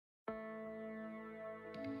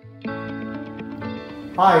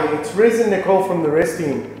Hi, it's Riz and Nicole from the RIZ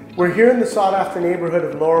team. We're here in the sought-after neighborhood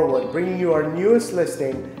of Laurelwood, bringing you our newest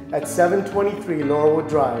listing at 723 Laurelwood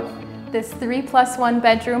Drive. This 3+1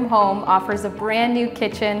 bedroom home offers a brand new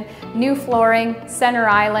kitchen, new flooring, center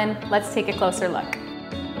island. Let's take a closer look.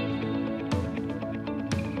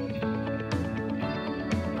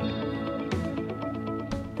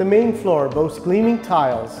 The main floor boasts gleaming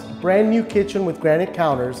tiles, brand new kitchen with granite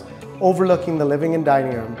counters overlooking the living and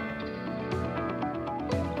dining room.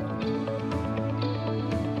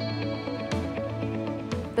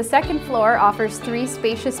 The second floor offers 3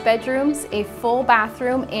 spacious bedrooms, a full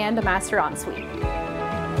bathroom, and a master ensuite.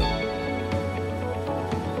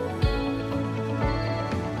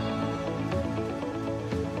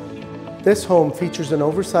 This home features an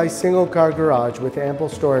oversized single-car garage with ample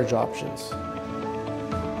storage options.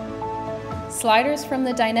 Sliders from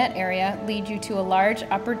the dinette area lead you to a large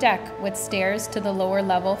upper deck with stairs to the lower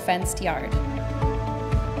level fenced yard.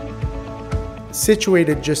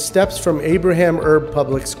 Situated just steps from Abraham Erb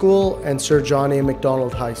Public School and Sir John A.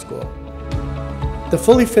 MacDonald High School. The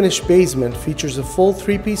fully finished basement features a full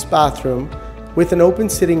 3-piece bathroom with an open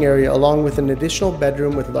sitting area along with an additional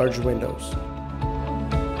bedroom with large windows.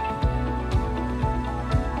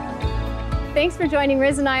 Thanks for joining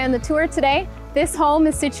Riz and I on the tour today. This home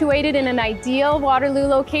is situated in an ideal Waterloo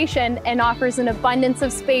location and offers an abundance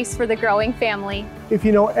of space for the growing family. If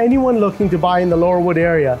you know anyone looking to buy in the Laurelwood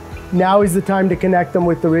area, now is the time to connect them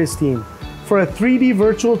with the RIZ team. For a 3D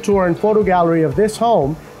virtual tour and photo gallery of this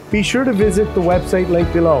home, be sure to visit the website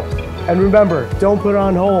linked below. And remember, don't put it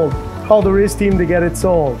on hold. Call the RIZ team to get it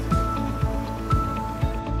sold.